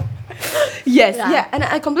you. Yes, Yeah. yeah. And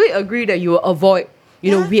I completely agree that you will avoid,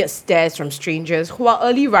 weird stares from strangers who are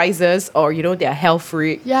early risers or, they're health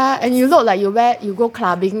freak. Yeah, and you look like you go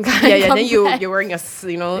clubbing kind. Yeah, come then back. you're wearing a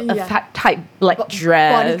Yeah. fat type black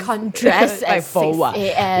dress. bodycon dress like at for 6 what?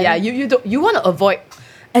 a.m. Yeah, you want to avoid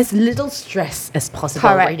as little stress as possible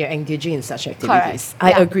Correct. when you're engaging in such activities. Correct. I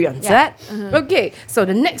Yeah. agree on Yeah. that. Okay, so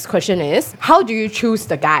the next question is, how do you choose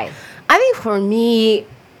the guy? I think for me,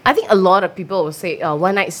 a lot of people will say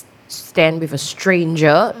one night stand with a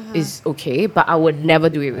stranger is okay, but I would never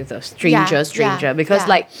do it with a stranger because yeah.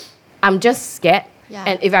 like I'm just scared. Yeah.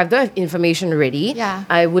 And if I don't have information ready, Yeah.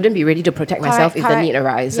 I wouldn't be ready to protect myself if the correct. need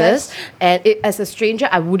arises. Yes. And as a stranger,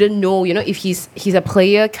 I wouldn't know, if he's a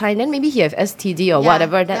player kind, then maybe he have STD or Yeah,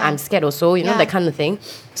 whatever, then yeah. I'm scared also, Yeah. that kind of thing.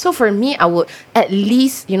 So for me, I would at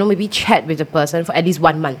least, maybe chat with the person for at least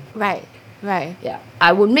 1 month. Right. Yeah.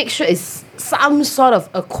 I would make sure it's some sort of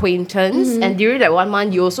acquaintance. And during that 1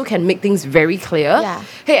 month, you also can make things very clear. Yeah.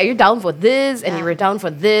 Hey, are you down for this? And Yeah. you were down for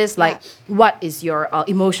this. Like, what is your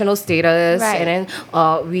emotional status? Right. And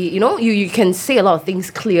then you can say a lot of things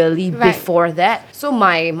clearly Right. before that. So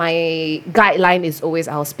my guideline is always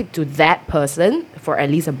I'll speak to that person for at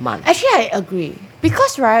least a month. Actually, I agree.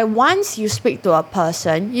 Because, right, once you speak to a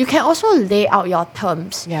person, you can also lay out your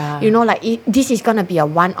terms. Yeah. Like, this is going to be a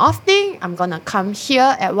one-off thing. I'm going to come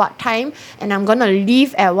here at what time, and I'm going to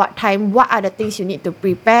leave at what time. What are the things you need to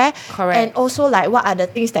prepare? Correct. And also, like, what are the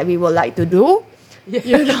things that we would like to do?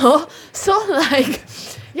 So, like,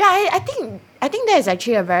 yeah, I think that is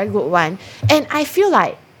actually a very good one. And I feel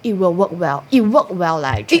like it will work well. It worked well,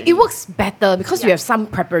 like. It works better because you have some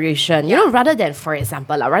preparation, rather than, for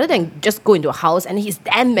example, rather than just go into a house and he's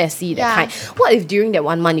damn messy, that Yeah. kind. What if during that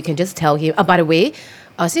 1 month you can just tell him, by the way,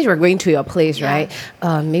 since we're going to your place, Yeah. right,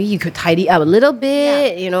 maybe you could tidy up a little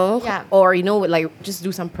bit, Yeah. or, like just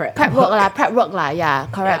do some prep. Prep work lah. Yeah,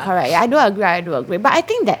 correct. Yeah, I do agree. But I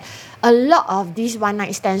think that a lot of these one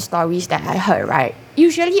night stand stories that I heard, right,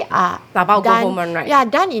 usually are Dabao go done, home one, right? Yeah,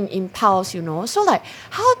 done in impulse, So like,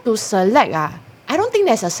 how to select? I don't think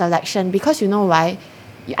there's a selection because you know why?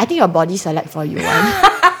 I think your body select for you.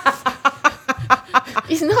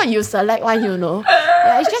 It's not you select one,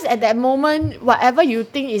 Yeah, it's just at that moment, whatever you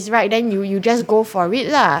think is right, then you just go for it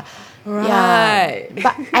lah. Right. Yeah.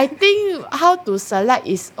 But I think how to select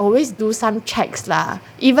is always do some checks lah.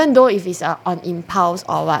 Even though if it's on impulse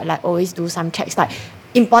or what, like always do some checks. Like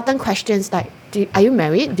important questions like, are you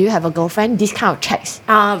married? Do you have a girlfriend? These kind of checks.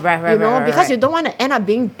 Right, Because you don't want to end up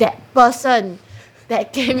being that person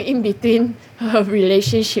that came in between a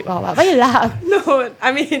relationship or what? Why you laugh? No,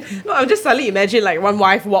 I mean, no, I'm just suddenly imagine like one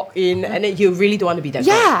wife walk in and then you really don't want to be that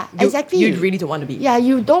Yeah, girl. exactly. You really don't want to be. Yeah,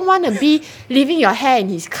 you don't want to be leaving your hair in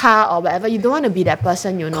his car or whatever. You don't want to be that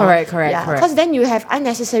person, you know. Correct. Because then you have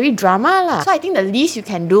unnecessary drama lah. So I think the least you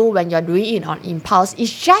can do when you're doing it on impulse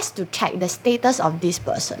is just to check the status of this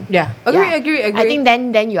person. Yeah, agree. I think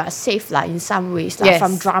then you are safe lah in some ways lah, Yes.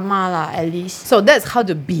 from drama lah at least. So that's how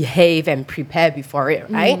to behave and prepare before it,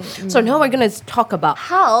 right? So now we're going to talk about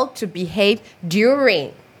how to behave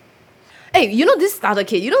during. Hey, you know this starter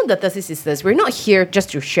kit, you know the Thursday Sisters, we're not here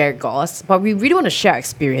just to share goss, but we really want to share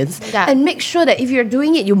experience and make sure that if you're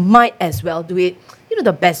doing it, you might as well do it, you know,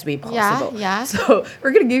 the best way possible. Yeah. So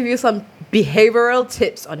we're going to give you some behavioral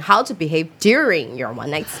tips on how to behave during your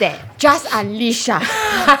one night stand. Just unleash ah.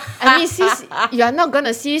 I mean, since you are not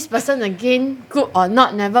gonna see this person again, good or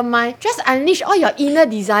not, never mind. Just unleash all your inner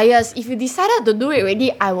desires. If you decided to do it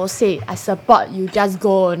already, I will say I support you. Just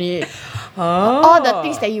go on it. All the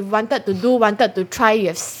things that you wanted to do, wanted to try, you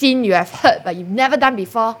have seen, you have heard, but you've never done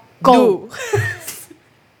before, go.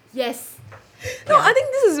 Yes. No, I think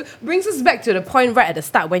this brings us back to the point right at the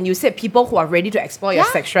start when you said people who are ready to explore your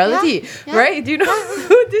sexuality, right? Do you know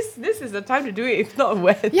this is the time to do it, if not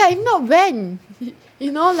when? Yeah, if not when.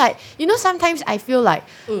 Sometimes I feel like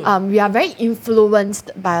we are very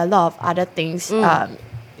influenced by a lot of other things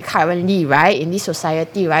currently, right, in this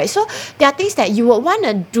society, right? So there are things that you would want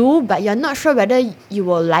to do, but you're not sure whether you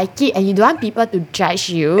will like it, and you don't want people to judge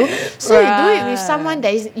you. So you do it with someone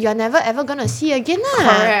that you're never ever gonna see again.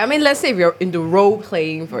 Correct. I mean, let's say if you're into role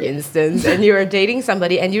playing, for instance, and you're dating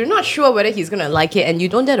somebody and you're not sure whether he's gonna like it, and you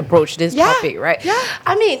don't dare to broach this topic, right? Yeah.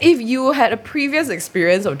 I mean, if you had a previous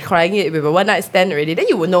experience of trying it with a one night stand already, then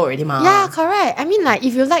you would know already, ma. Yeah, correct. I mean, like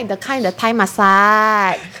if you like the Thai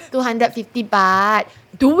massage, 250 baht.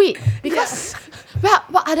 Do it, because what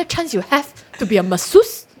other chance you have to be a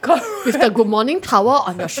masseuse with the good morning towel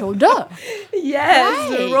on your shoulder? Yes,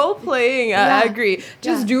 the role playing. I agree.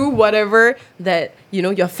 Just do whatever that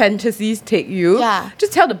your fantasies take you. Yeah.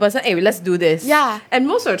 Just tell the person, hey, let's do this. Yeah. And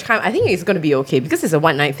most of the time, I think it's going to be okay because it's a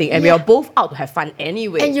one night thing, and we are both out to have fun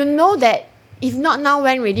anyway. And you know that. If not now,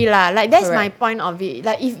 when ready lah? Like that's my Correct. point of it.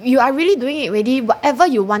 Like if you are really doing it ready, whatever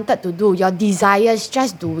you wanted to do, your desires,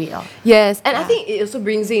 just do it. Yes, and I think it also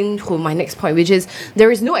brings in to my next point, which is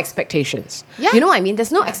there is no expectations. Yeah. You know what I mean?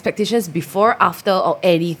 There's no expectations before, after, or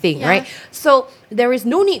anything, Yeah. right? So there is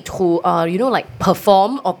no need to, like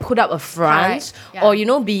perform or put up a front Correct. Yeah.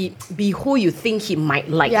 or be who you think he might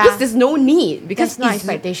like. Yeah. Because there's no need. Because There's no it's-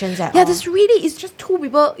 expectations at Yeah, all. there's really it's just two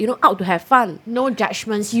people, out to have fun. No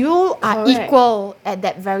judgments. You are Correct. equal at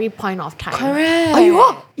that very point of time. Correct. 哎呦，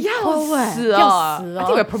要要死哦！死哦。 I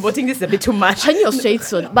think we're promoting this a bit too much. 很有水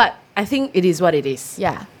准。 But I think it is what it is.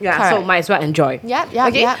 Yeah. Yeah, correct. so might as well enjoy. Yeah,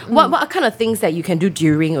 Okay. yeah. What are kind of things that you can do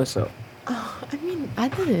during also? I mean,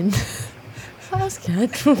 other than what else can I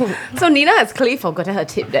do? So Nina has clearly forgotten her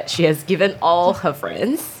tip that she has given all her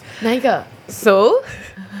friends. 哪一个？ So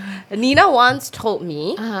Nina once told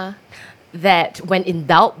me that when in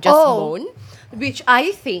doubt, just moan, which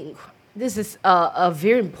I think this is a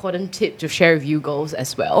very important tip to share with you girls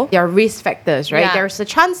as well. There are risk factors, right? Yeah. There's a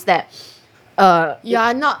chance that You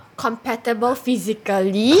are not compatible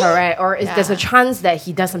physically. correct, or there's a chance that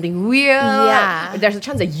he does something weird. Yeah. There's a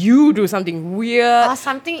chance that you do something weird. Or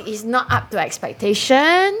something is not up to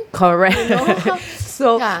expectation. Correct.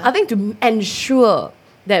 So Yeah. I think to ensure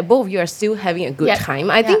that both of you are still having a good Yeah.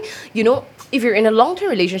 time, I Yeah. think, if you're in a long-term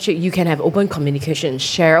relationship, you can have open communication,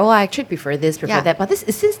 share, I actually prefer this, prefer Yeah. that. But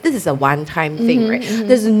since this is a one-time thing, right?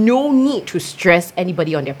 There's no need to stress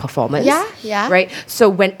anybody on their performance. Yeah, yeah. Right? So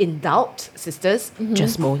when in doubt, sisters,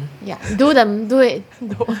 just moan. Yeah, do it.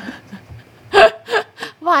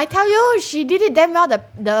 Wow, I tell you, she did it damn well.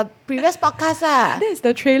 The previous podcast That's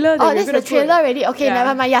the trailer. Oh, that's the trailer already. Okay, Yeah.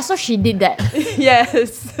 never mind. Yeah, so she did that.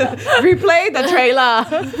 Yes. Replay the trailer.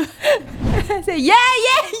 Say, yeah.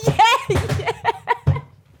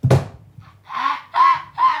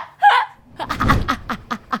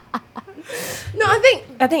 No,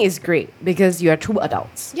 I think it's great because you are two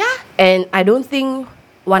adults. Yeah. And I don't think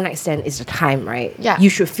one night stand is the time, right? Yeah. You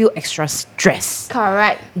should feel extra stress.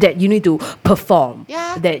 Correct. That you need to perform.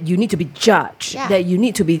 Yeah. That you need to be judged. Yeah. That you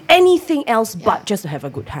need to be anything else but just to have a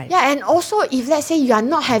good time. Yeah, and also if let's say you are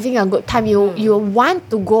not having a good time, you want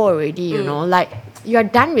to go already, you know, like you're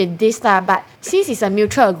done with this lah. But since it's a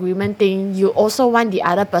mutual agreement thing, you also want the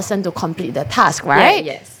other person to complete the task, right?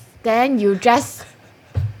 Yes. Then you just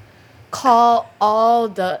call all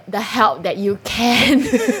the help that you can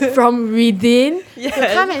from within to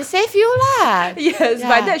Yes. come and save you lah. Yes,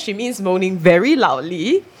 by Yeah. that she means moaning very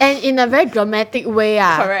loudly. And in a very dramatic way.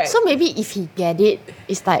 Correct. So maybe if he get it,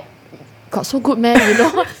 it's like, got so good man, you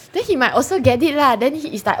know. Then he might also get it lah. Then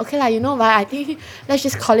he is like, okay lah, you know what? I think let's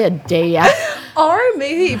just call it a day. Or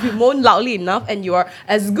maybe if you moan loudly enough and you are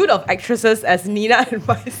as good of actresses as Nina and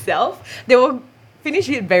myself, they will finish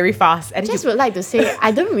it very fast. And Just would like to say,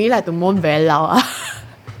 I don't really like to moan very loud.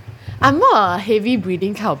 I'm more a heavy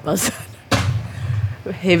breathing kind of person.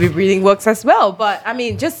 heavy breathing works as well. But I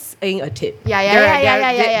mean, just saying a tip. Yeah, yeah, There- yeah, yeah, there-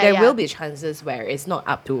 yeah, there- yeah, There yeah. will be chances where it's not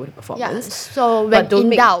up to the Yeah. performance. So when But don't in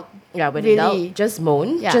make- doubt, Yeah, when really. in doubt, just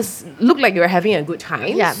moan. Yeah. Just look like you're having a good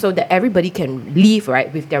time, Yeah. so that everybody can leave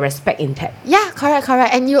right with their respect intact. yeah, correct.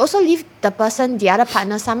 And you also leave the person, the other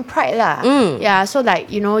partner, some pride lah. Yeah, so like,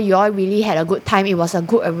 you know, you all really had a good time. It was a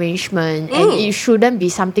good arrangement. And it shouldn't be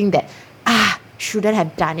something that, shouldn't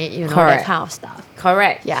have done it, you know, Correct. that kind of stuff.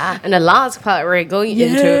 Correct. Yeah. And the last part we're going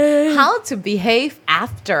into how to behave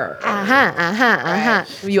after.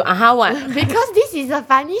 You what? Because this is a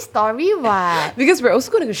funny story, what? Because we're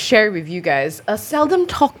also going to share with you guys a seldom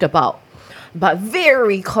talked about but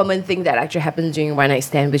very common thing that actually happens during one night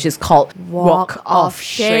stand, which is called Walk of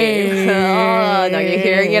shame. Oh, now you're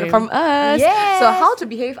hearing it from us. Yes. So how to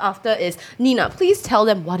behave after is, Nina, please tell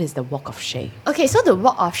them what is the walk of shame. Okay, so the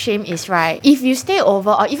walk of shame is right. If you stay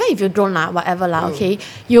over, or even if you don't lah, whatever lah, okay,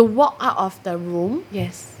 you walk out of the room,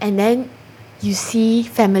 Yes. and then you see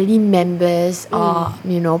family members or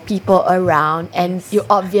you know people around, and you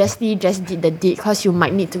obviously just did the deed because you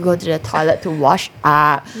might need to go to the toilet to wash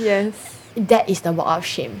up. Yes. That is the walk of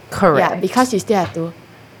shame. Correct. Yeah, because you still have to.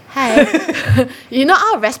 Hi. You know,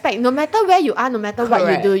 out of respect, no matter where you are, no matter what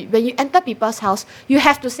you Correct. do, when you enter people's house, you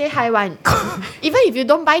have to say hi one. Even if you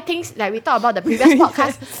don't buy things, like we talked about the previous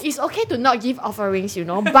podcast, it's okay to not give offerings, you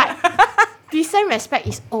know, but decent respect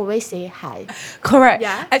is always say hi. Correct.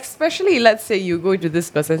 Yeah. Especially, let's say you go to this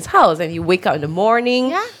person's house and you wake up in the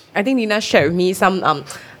morning. Yeah. I think Nina shared with me some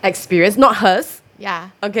experience, not hers. Yeah.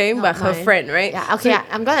 Okay, Not but her mine. friend, right? Yeah, okay, So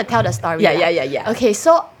I'm gonna tell the story. Yeah, lah. yeah. Okay,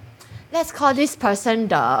 so let's call this person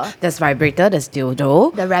the there's vibrator, there's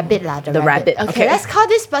dildo. rabbit lah. The rabbit, okay. Let's call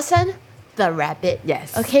this person the rabbit.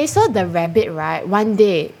 Yes. Okay, so the rabbit, right? One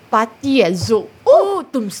day, party at Zouk. Oh,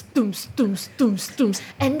 tooms, tooms, tooms, tooms, tooms.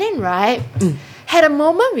 And then, right, had a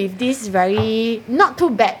moment with this very not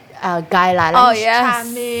too bad guy lah. Like Oh, he's yes.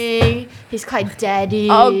 charming. He's quite daddy.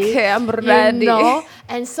 Okay, I'm ready. You know?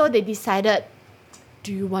 And so they decided, do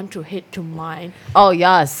you want to head to mine? Oh,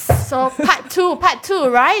 yes. So part two,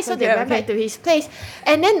 right? So they Okay, went okay. back to his place,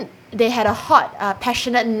 and then they had a hot,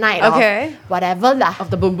 passionate night Okay. of whatever lah, Of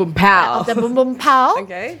the boom boom pow. of the boom boom pow.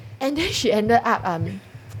 Okay. And then she ended up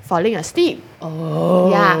falling asleep. Oh.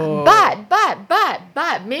 Yeah,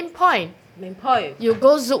 but main point. Main point. You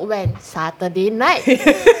go Zouk when? Saturday night.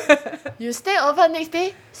 You stay over next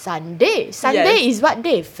day? Sunday. Sunday Yes. is what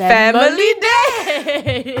day? Family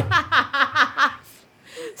day.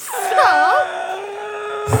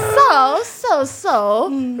 So,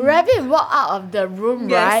 Rabbit walked out of the room,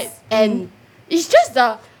 Yes. right? And it's just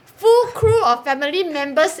the full crew of family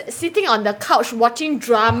members sitting on the couch watching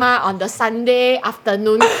drama on the Sunday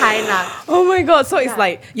afternoon kind of. Oh my god, so it's Yeah.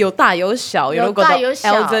 like 有大有小, you know, 有 got 大 the 有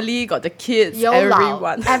小 elderly, got the kids, 有老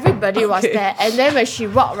everyone. everybody was Okay. there. And then when she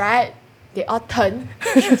walked, right, they all turned.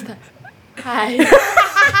 She was like, hi.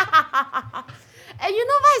 And you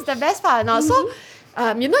know what is the best part or not? So,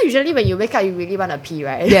 you know, usually when you wake up, you really want to pee,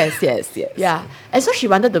 right? Yes. Yeah. And so she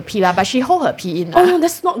wanted to pee, lah, but she hold her pee in. lah. Oh no,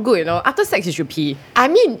 that's not good, you know. After sex, you should pee. I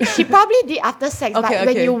mean, she probably did after sex, but Okay, when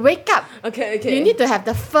okay. you wake up, Okay. you need to have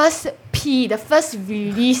the first pee, the first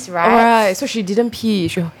release, right? Alright, so she didn't pee.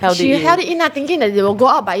 She held She it in. held it in, thinking that they will go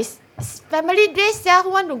out, but it's family days, yeah.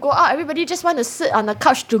 Who want to go out? Everybody just want to sit on the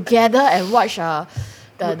couch together and watch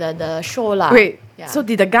the show, lah. Wait, Yeah. so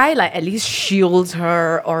did the guy like at least shield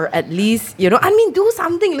her, or at least, you know, I mean, do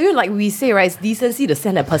something, you know, like we say, right, it's decency to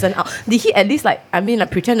send that person out. Did he at least like, I mean,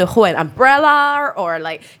 like pretend to hold an umbrella, or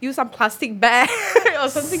like use some plastic bag or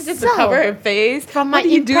something just to So, cover her face? From What my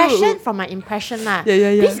did he do? impression, lah.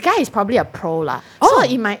 Yeah. This guy is probably a pro, lah. Oh. So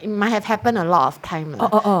it might have happened a lot of time, lah.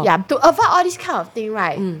 Oh. Yeah, to avoid all this kind of thing,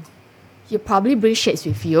 right? You probably bring shades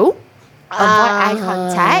with you. Avoid eye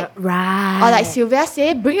contact. Right. Or like Sylvia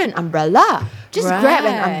said, bring an umbrella. Just grab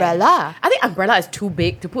an Right. umbrella. I think umbrella is too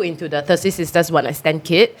big to put into the Thursday Sisters One Night Stand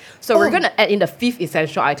kit. So we're Oh. gonna add in the fifth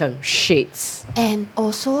essential item, shades. And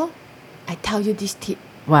also, I tell you this tip.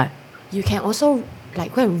 What? You can also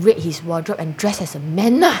like go and raid his wardrobe and dress as a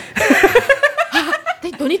man. Then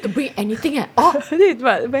actually don't need to bring anything at all.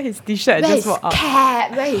 Wear his t-shirt and Wear just his walk out.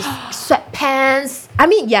 cap, wear his sweatpants, I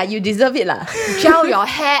mean, yeah, you deserve it lah. gel your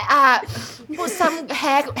hair up, put some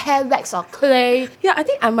hair wax or clay. Yeah, I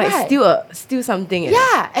think I might Right. steal something.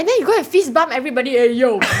 Yeah, and then you go and fist bump everybody. Hey,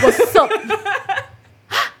 yo, what's up?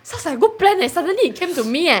 Sounds like a good plan. Suddenly it came to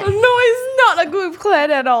me. No, it's not a good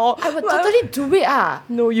plan at all. I would totally do it.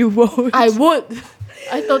 No, you won't. I would.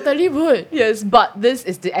 I totally would. Yes, but this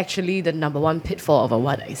is actually the number one pitfall of a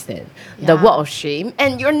one night stand. The Yeah. walk of shame.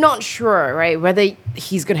 And you're not sure, right, whether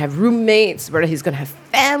he's going to have roommates, whether he's going to have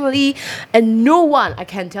family. And no one, I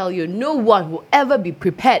can tell you, no one will ever be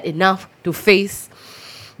prepared enough to face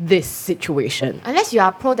this situation. Unless you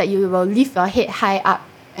are pro that you will lift your head high up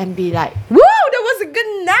and be like, Woo! That was a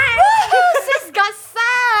good night! sis got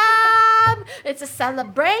some! It's a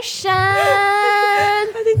celebration!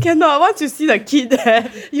 I think cannot. Once you see the kid there,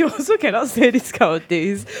 you also cannot say this kind of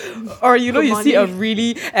things. Or you know, Good you see a morning.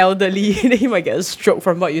 really elderly, then he might get a stroke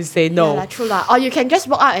from what you say. No. Yeah, lah, true lah. Or you can just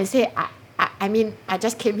walk out and say, I mean, I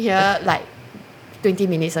just came here like 20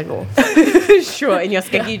 minutes ago. Sure, in your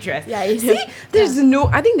skanky dress. Yeah, in See, your-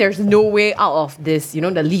 I think there's no way out of this, you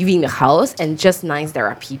know, the leaving the house and just nice there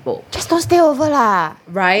are people. Just don't stay over lah.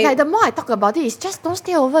 Right. Like the more I talk about it, it's just don't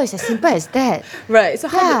stay over. It's as simple as that. Right. So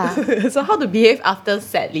so how to behave after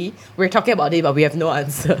sadly? We're talking about it, but we have no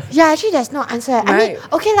answer. Yeah, actually there's no answer. I mean,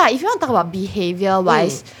 Right. okay lah, if you want to talk about behavior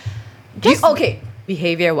wise, just Okay,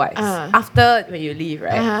 behavior wise. After when you leave,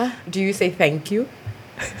 right? Uh-huh. Do you say thank you?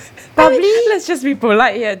 Probably. Let's just be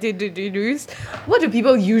polite here. What do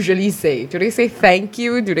people usually say? Do they say thank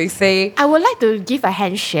you? Do they say I would like to give a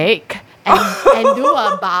handshake and do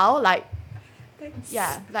a bow, like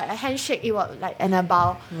yeah, like a handshake, it was like and a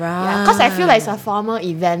bow. Yeah, because I feel like it's a formal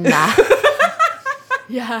event lah.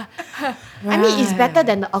 Yeah. I mean, it's better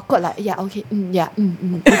than the awkward, like, yeah, okay, yeah,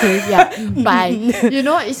 okay, yeah, bye. You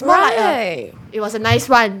know, it's more like it was a nice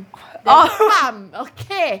one. Then, bam,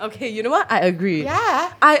 okay. Okay, you know what? I agree.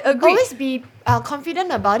 Yeah. I agree. Always be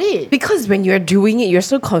confident about it. Because when you're doing it, you're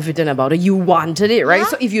so confident about it. You wanted it, right? Yeah.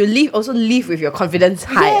 So if you leave, also leave with your confidence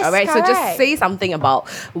high, Yes, all right? So just correct. say something about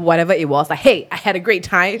whatever it was. Like, hey, I had a great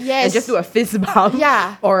time. And Yes. just do a fist bump.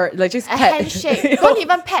 Yeah. Or like just A pat. handshake. Don't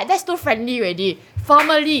even pat. That's too friendly already.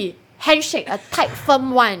 Formally, handshake, a tight,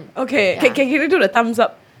 firm one. Okay. Yeah. Can you do the thumbs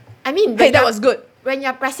up? I mean, Hey, when that you're- was good. When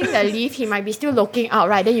you're pressing the lift, he might be still looking out,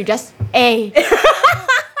 right? Then you just, hey.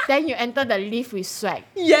 Then you enter the lift with swag.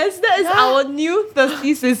 Yes, that is Yeah. our new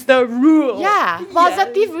thirsty sister rule. Yeah.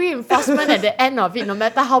 Positive reinforcement at the end of it, no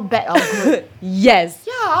matter how bad or good. Yes.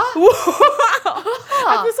 Yeah.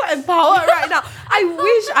 I feel so empowered right now. I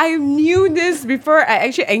wish I knew this before I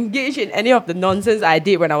actually engaged in any of the nonsense I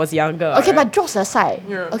did when I was younger. Okay, right? but jokes aside,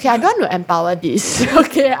 Yeah. okay, I don't want to empower this.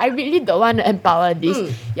 Okay, I really don't want to empower this.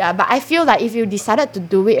 Yeah, but I feel like if you decided to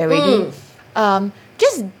do it already,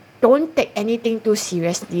 just don't take anything too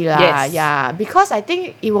seriously lah. Yes. Yeah, because I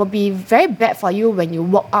think it will be very bad for you when you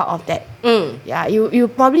walk out of that. Yeah, you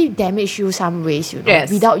probably damage you some ways, you know,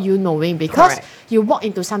 Yes. without you knowing, because Correct. you walk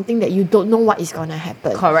into something that you don't know what is gonna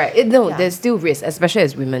happen. Correct. Yeah. There's still risk, especially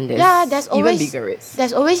as women. There's always even bigger risk.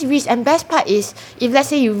 There's always risk, and best part is if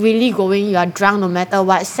let's say you really going, you are drunk no matter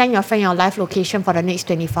what, send your friend your live location for the next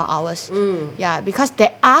 24 hours. Yeah, because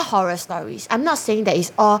there are horror stories. I'm not saying that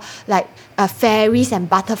it's all like fairies and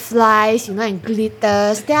butterflies, you know, and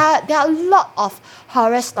glitters. There are a lot of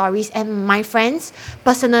horror stories, and my friends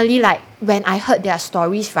personally, like when I heard their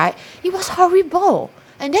stories, right, it was horrible.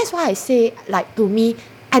 And that's why I say, like, to me,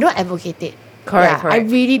 I don't advocate it. Correct, I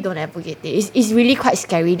correct. really don't advocate it. It's really quite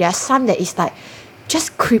scary. There are some that is like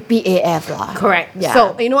just creepy AF lah. Correct. Yeah.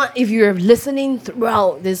 So, you know what? If you're listening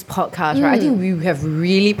throughout this podcast, right, I think we have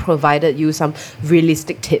really provided you some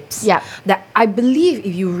realistic tips. Yeah. That I believe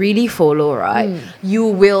if you really follow, right, you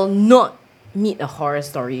will not meet a horror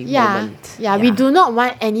story moment. Yeah, we do not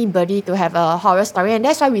want anybody to have a horror story, and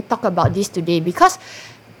that's why we talk about this today, because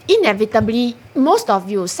inevitably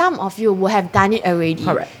some of you will have done it already.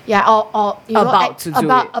 Correct. Yeah, or you About to do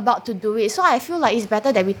it. about to do it. So I feel like it's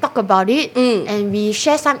better that we talk about it and we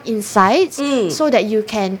share some insights so that you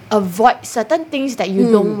can avoid certain things that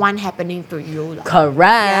you don't want happening to you lah.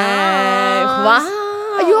 Correct. Yes. Wow.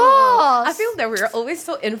 Yes. I feel that we're always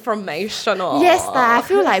so informational. Yes, I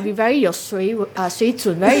feel like we very 有水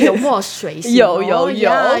准, very 有墨水型. 有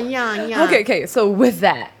Yeah. Okay, so with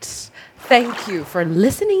that, thank you for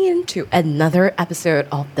listening in to another episode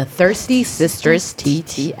of the Thirsty Sisters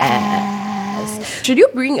TTS. Should you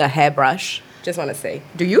bring a hairbrush? Just want to say.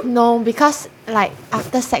 Do you? No, because like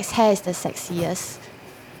after sex, hair is the sexiest.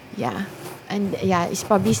 Yeah. And yeah, it's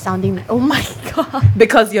probably sounding, oh my god.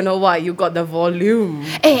 Because you know what? You got the volume.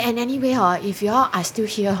 Hey, and anyway, if y'all are still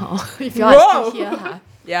here, if y'all are still here,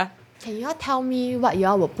 Yeah. can y'all tell me what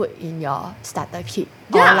y'all will put in your starter kit?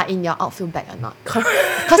 Yeah. Or like in your outfield bag or not?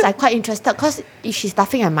 Because I'm quite interested, because if she's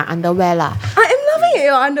laughing at my underwear lah. I am loving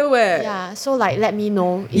your underwear. Yeah, so like let me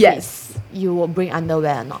know if Yes. you will bring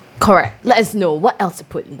underwear or not. Correct. Let us know what else to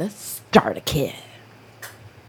put in the starter kit.